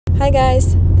Hi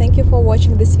guys, thank you for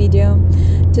watching this video.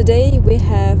 Today we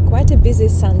have quite a busy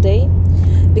Sunday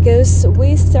because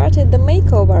we started the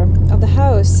makeover of the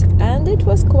house, and it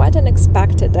was quite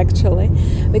unexpected actually,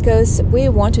 because we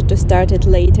wanted to start it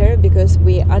later because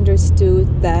we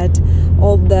understood that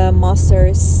all the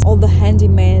masters, all the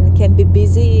handymen can be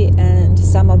busy and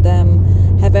some of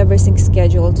them have everything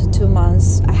scheduled 2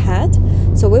 months ahead.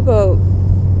 So we were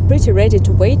pretty ready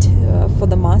to wait for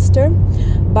the master,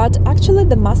 but actually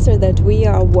the master that we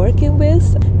are working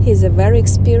with, he's a very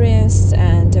experienced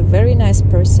and a very nice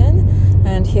person,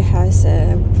 and he has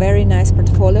a very nice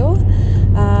portfolio.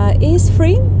 He's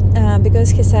free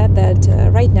because he said that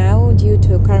right now, due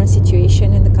to current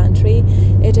situation in the country,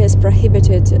 it is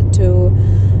prohibited to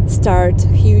start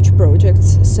huge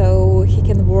projects, so he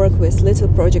can work with little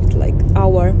projects like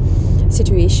our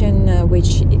situation,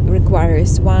 which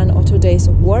requires 1 or 2 days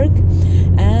of work.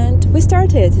 And we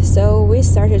started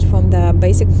from the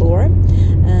basic floor,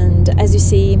 and as you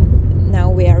see now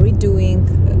we are redoing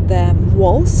the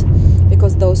walls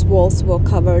because those walls were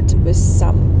covered with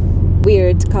some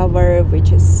weird cover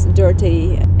which is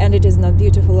dirty and it is not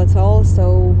beautiful at all.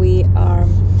 So we are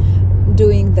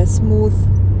doing the smooth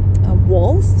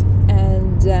walls,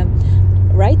 and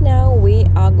right now we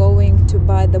are going to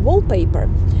buy the wallpaper.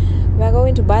 We are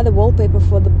going to buy the wallpaper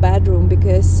for the bedroom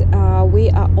because we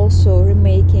are also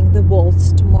remaking the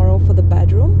walls tomorrow for the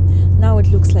bedroom. Now it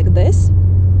looks like this.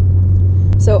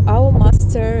 So our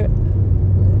master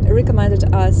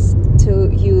recommended us to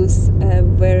use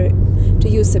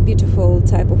a beautiful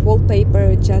type of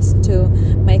wallpaper just to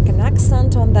make an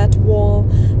accent on that wall,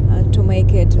 to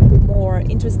make it more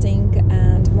interesting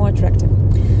and more attractive.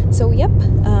 So yep,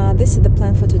 this is the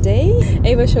plan for today.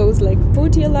 Ava shows like,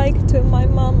 would you like to my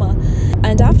mama?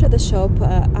 And after the shop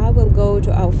I will go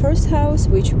to our first house,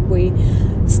 which we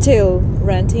still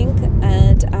renting,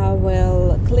 and I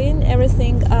will clean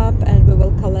everything up and we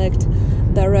will collect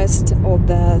the rest of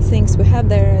the things we have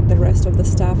there, the rest of the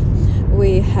stuff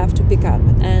we have to pick up.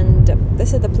 And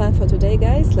this is the plan for today,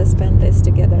 guys. Let's spend this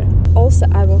together. Also,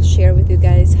 I will share with you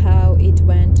guys how it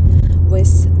went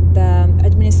with the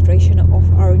administration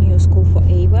of our new school for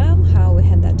Ava, how we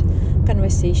had that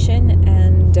conversation,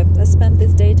 and let's spend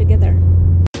this day together.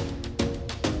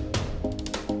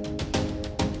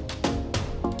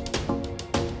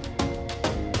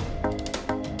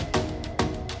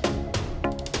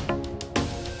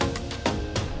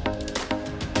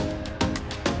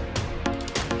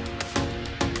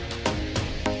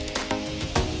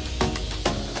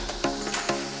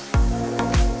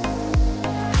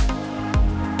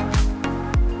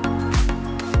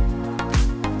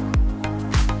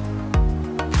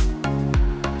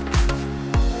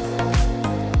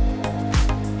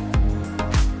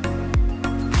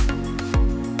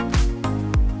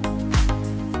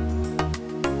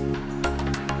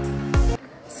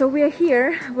 So we are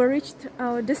here, we reached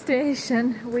our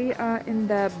destination. We are in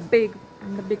the big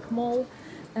mall,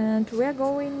 and we are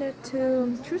going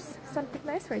to choose something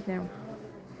nice right now.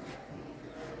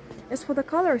 As for the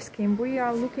color scheme, we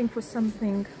are looking for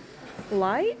something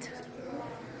light,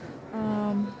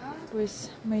 with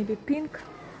maybe pink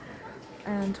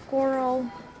and coral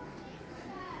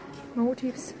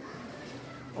motifs,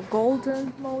 or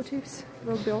golden motifs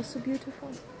will be also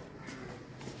beautiful.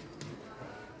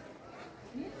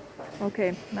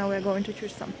 Okay, now we're going to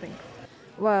choose something.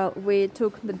 Well, we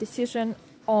took the decision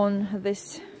on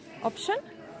this option.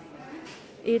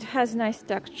 It has nice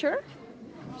texture,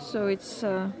 so it's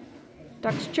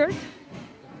textured,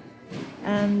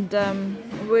 and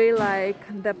we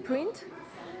like the print.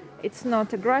 It's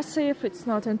not aggressive, it's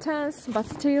not intense, but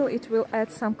still it will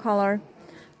add some color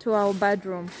to our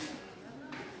bedroom.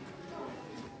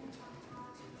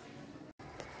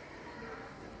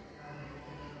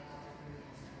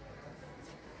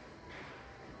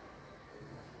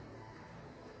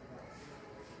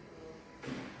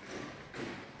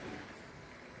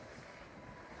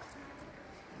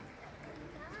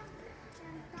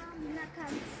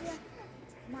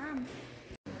 Mom.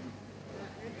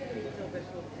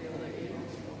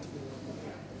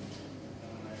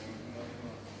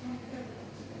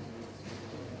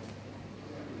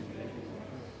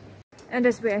 And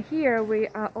as we are here, we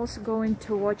are also going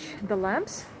to watch the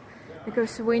lamps,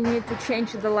 because we need to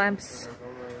change the lamps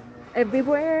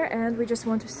everywhere, and we just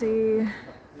want to see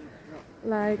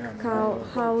like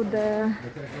how the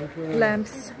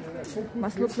lamps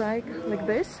must look like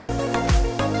this.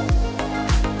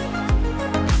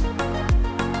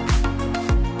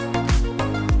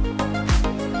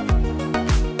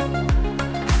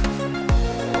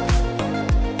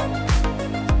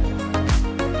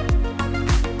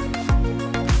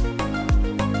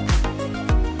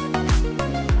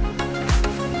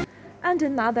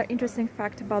 And another interesting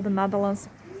fact about the Netherlands,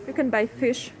 you can buy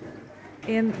fish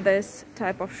in this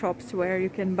type of shops where you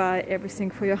can buy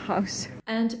everything for your house.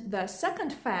 And the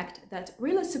second fact that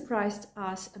really surprised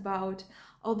us about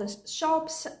all the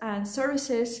shops and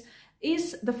services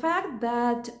is the fact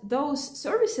that those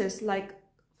services, like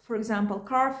for example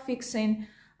car fixing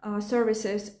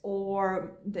services,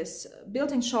 or this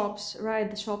building shops, right,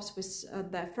 the shops with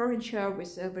the furniture,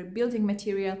 with every building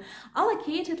material, are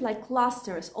located like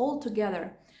clusters all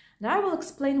together. And I will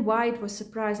explain why it was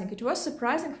surprising. It was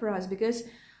surprising for us because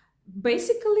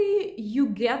basically you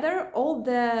gather all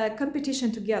the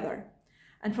competition together.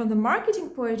 And from the marketing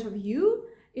point of view,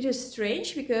 it is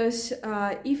strange because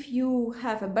if you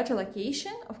have a better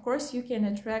location, of course you can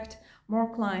attract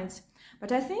more clients.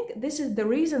 But I think this is the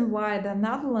reason why the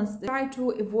Netherlands try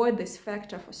to avoid this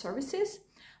factor for services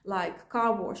like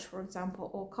car wash, for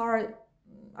example, or car,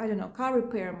 I don't know, car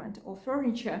repairment or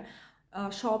furniture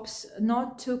shops,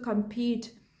 not to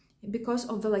compete because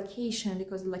of the location,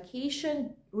 because the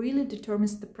location really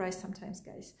determines the price sometimes,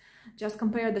 guys. Just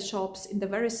compare the shops in the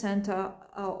very center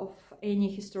of any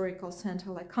historical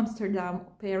center like Amsterdam,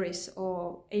 Paris,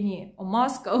 or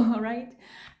Moscow, right?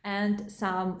 And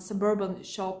some suburban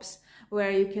shops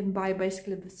where you can buy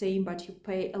basically the same, but you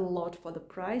pay a lot for the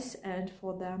price and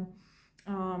for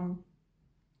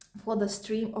the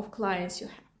stream of clients you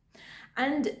have.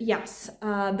 And yes,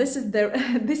 this is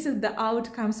the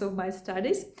outcomes of my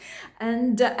studies.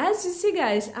 And as you see,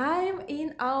 guys, I'm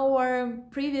in our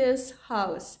previous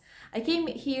house. I came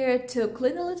here to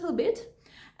clean a little bit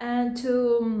and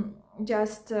to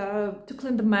just to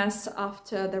clean the mess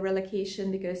after the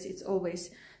relocation, because it's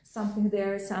always something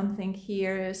there, something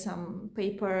here, some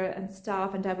paper and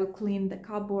stuff. And I will clean the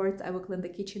cupboards, I will clean the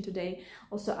kitchen today.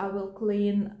 Also, I will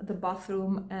clean the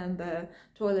bathroom and the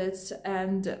toilets.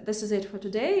 And this is it for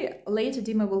today. Later,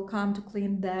 Dima will come to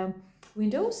clean the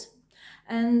windows.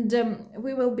 And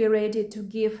we will be ready to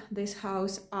give this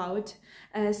house out,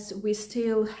 as we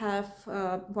still have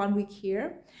 1 week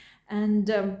here.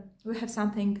 And we have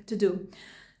something to do.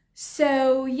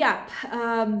 So yeah,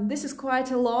 this is quite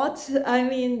a lot. I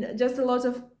mean, just a lot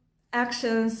of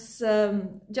actions,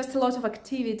 just a lot of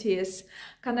activities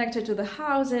connected to the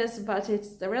houses, but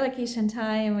it's the relocation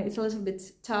time. It's a little bit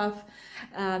tough,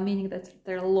 meaning that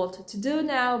there are a lot to do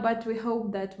now, but we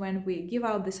hope that when we give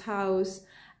out this house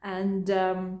and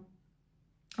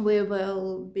we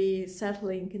will be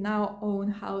settling in our own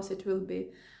house, it will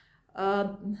be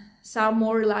some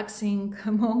more relaxing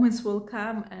moments will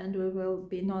come, and we will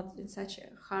be not in such a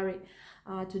hurry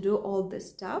to do all this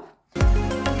stuff.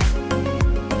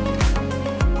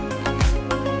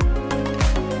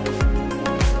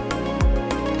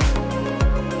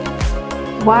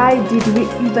 Why did we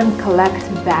even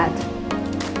collect that?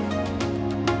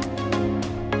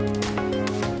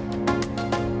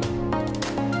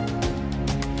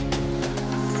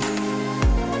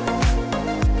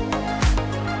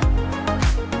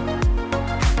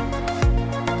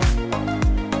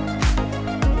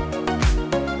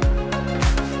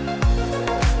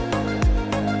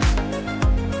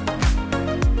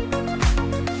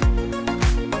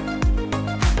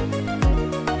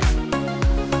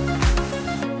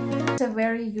 A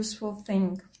very useful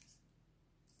thing,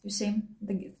 you see,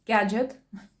 the gadget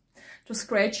to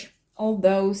scratch all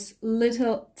those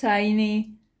little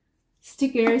tiny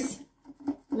stickers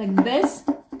like this,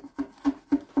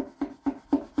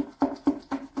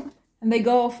 and they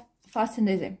go off fast and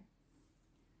easy.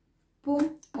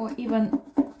 Boom, or even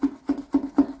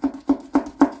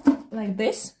like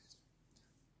this,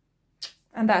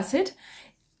 and that's it.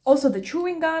 Also the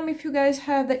chewing gum, if you guys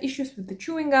have the issues with the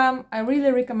chewing gum, I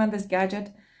really recommend this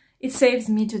gadget. It saves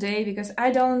me today, because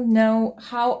I don't know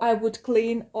how I would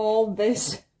clean all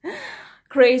this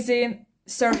crazy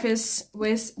surface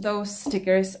with those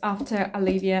stickers after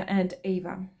Olivia and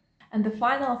Ava. And the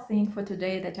final thing for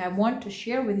today that I want to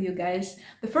share with you guys,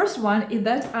 the first one is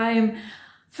that I'm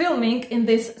filming in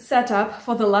this setup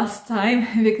for the last time,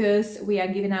 because we are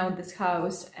giving out this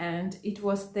house and it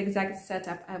was the exact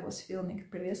setup I was filming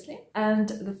previously. And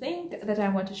the thing that I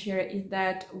want to share is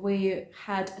that we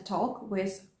had a talk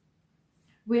with,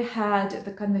 we had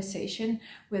the conversation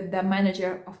with the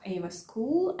manager of Ava's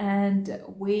school, and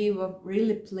we were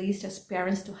really pleased as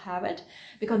parents to have it,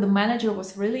 because the manager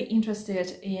was really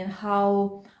interested in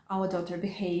how our daughter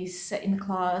behaves in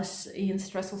class, in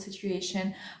stressful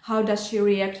situation. How does she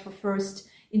react for first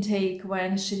intake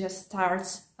when she just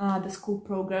starts the school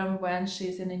program, when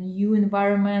she's in a new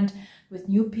environment with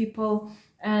new people.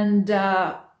 And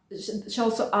she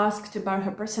also asked about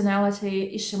her personality.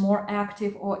 Is she more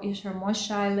active or is she a more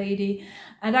shy lady?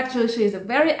 And actually she is a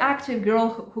very active girl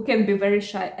who can be very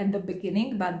shy at the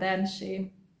beginning, but then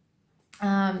she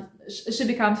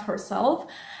becomes herself.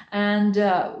 And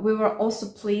we were also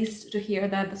pleased to hear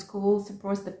that the school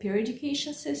supports the peer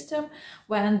education system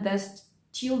when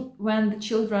the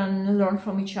children learn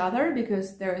from each other,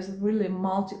 because there is a really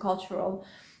multicultural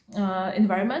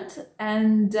environment.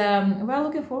 And we're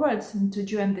looking forward to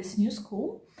join this new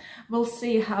school. We'll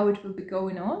see how it will be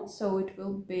going on. So it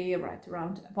will be right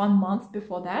around 1 month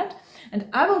before that. And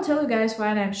I will tell you guys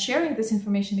when I'm sharing this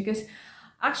information, because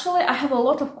actually I have a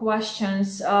lot of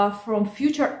questions from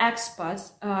future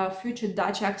expats, future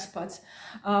Dutch expats,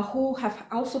 who have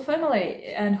also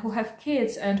family and who have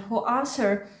kids, and who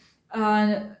answer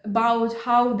about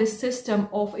how the system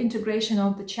of integration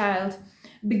of the child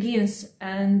begins,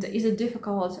 and is it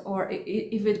difficult or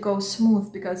if it goes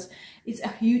smooth, because it's a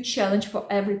huge challenge for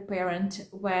every parent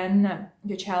when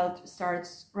your child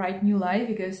starts new life,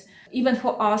 because even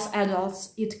for us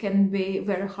adults it can be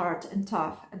very hard and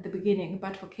tough at the beginning,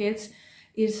 but for kids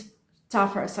it's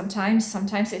tougher sometimes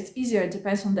it's easier. It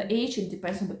depends on the age, it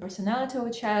depends on the personality of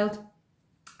a child.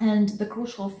 And the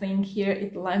crucial thing here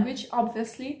is the language,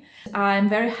 obviously. I'm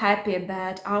very happy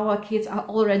that our kids are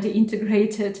already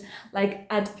integrated like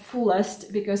at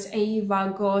fullest, because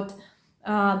Eva got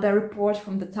the report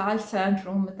from the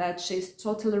Taalcentrum that she's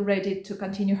totally ready to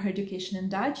continue her education in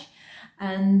Dutch.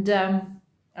 And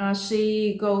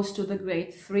she goes to the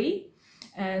grade 3.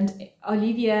 And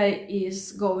Olivia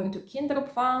is going to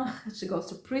kinderopvang, she goes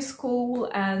to preschool,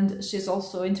 and she's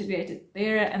also integrated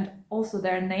there, and also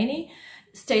their nanny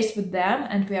stays with them,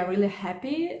 and we are really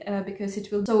happy because it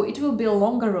will be a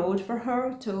longer road for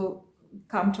her to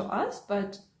come to us,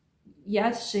 but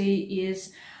yes, she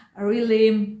is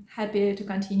really happy to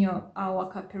continue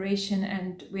our cooperation,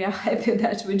 and we are happy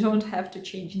that we don't have to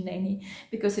change nanny,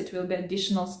 because it will be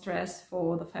additional stress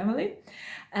for the family.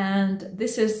 And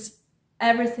this is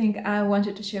everything I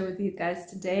wanted to share with you guys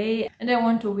today, and I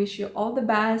want to wish you all the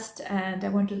best, and I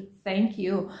want to thank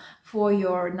you for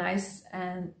your nice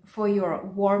and for your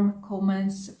warm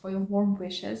comments, for your warm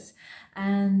wishes,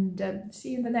 and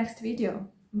see you in the next video.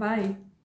 Bye.